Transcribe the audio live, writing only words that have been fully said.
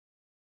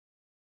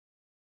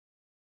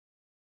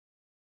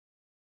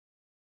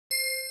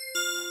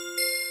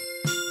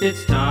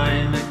It's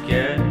time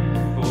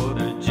again for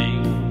the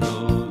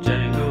jingle,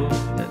 jangle,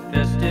 that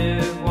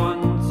festive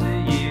once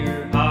a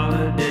year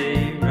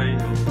holiday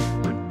wrangle,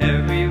 when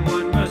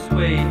everyone must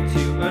wait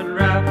to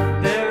unwrap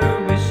their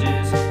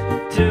wishes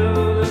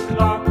till the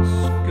clocks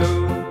go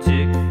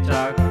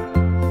tick-tock.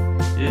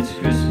 It's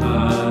Christmas.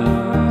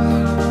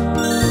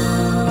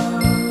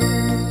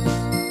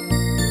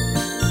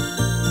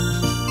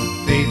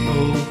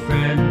 Faithful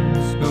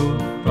friends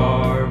both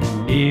far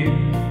and near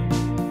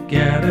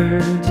gather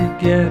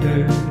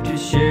together to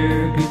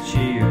share good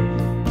cheer.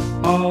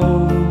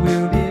 All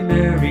will be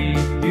merry,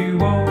 you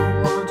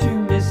won't want to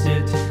miss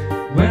it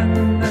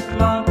when the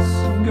clocks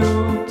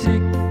go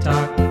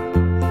tick-tock.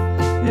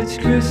 It's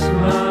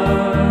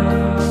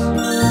Christmas.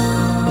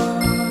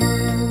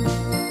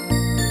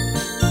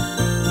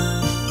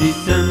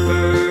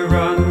 December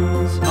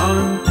runs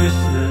on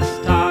Christmas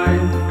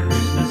time.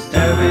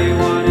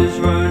 Everyone is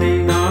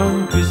running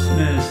on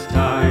Christmas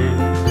time.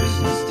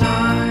 Christmas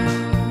time.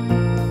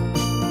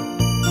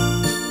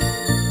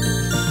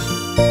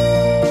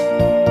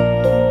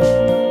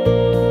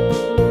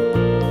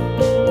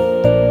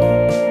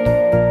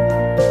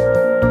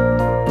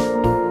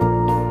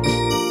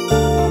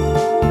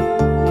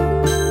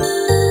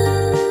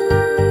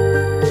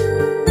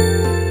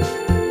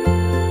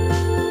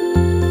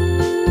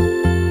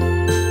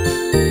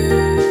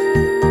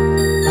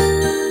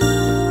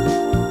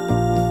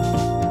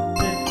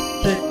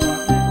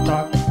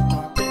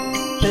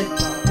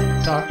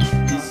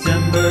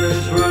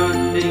 December's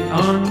running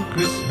on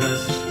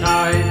Christmas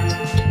tide.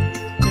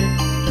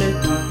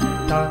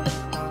 Tick-tock,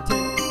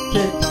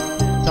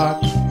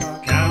 tick-tock.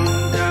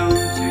 Countdown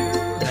to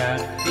that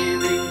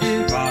feeling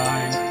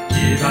divine,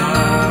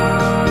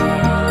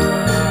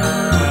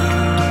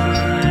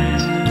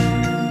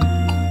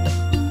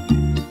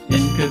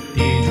 In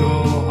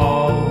cathedral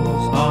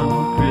halls on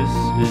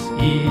Christmas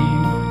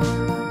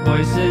Eve,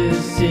 voices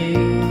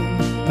sing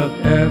of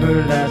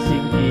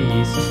everlasting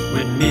peace.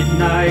 When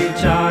midnight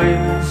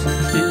chimes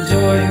in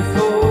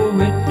joyful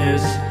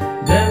witness,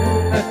 then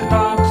the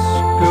clocks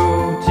go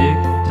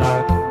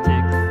tick-tock,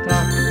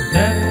 tick-tock.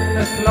 Then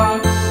the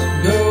clocks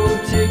go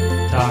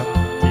tick-tock,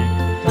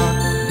 tick-tock.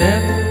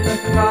 Then the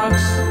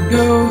clocks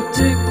go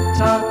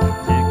tick-tock,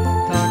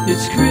 tick-tock.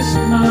 It's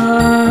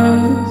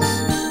Christmas.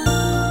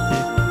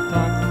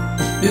 Tick-tock.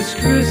 It's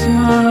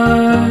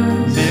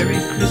Christmas.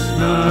 Merry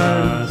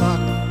Christmas.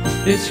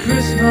 It's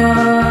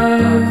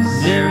Christmas.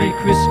 Merry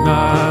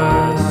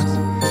Christmas.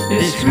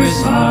 It's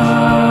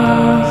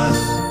Christmas.